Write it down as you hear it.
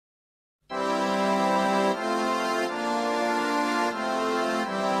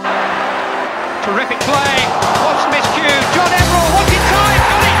Terrific play. What's miscue? John Ebbrell, what's his time?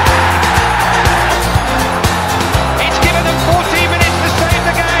 Got it! It's given them 14 minutes to save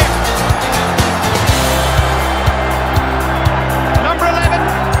the game. Number 11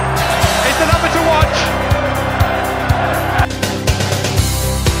 is the number to watch.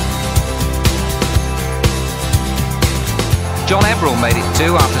 John Ebbrell made it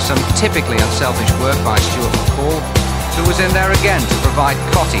 2 after some typically unselfish work by Stuart McCall, who was in there again to provide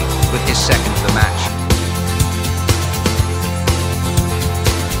Cotty with his second of the match.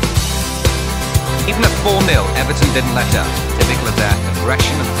 Even at 4-0, Everton didn't let up. Typical of their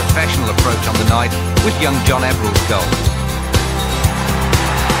aggression and professional approach on the night was young John Ebbrell's goal.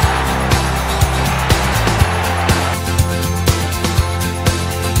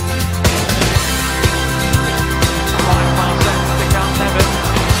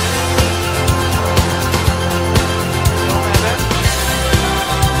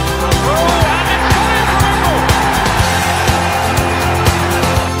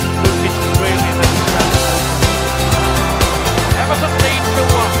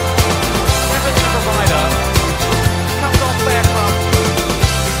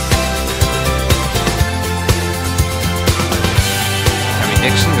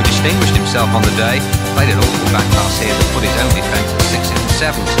 Dixon, who distinguished himself on the day, played an awful back pass here to put his own defence at 6s and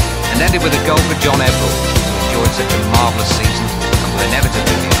 7s, and ended with a goal for John Ebbrell, who enjoyed such a marvellous season and will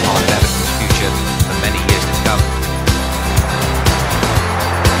inevitably be a part of Everton's future for many years to come.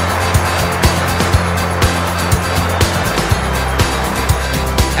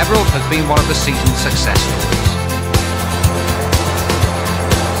 Ebbrell has been one of the season's success stories.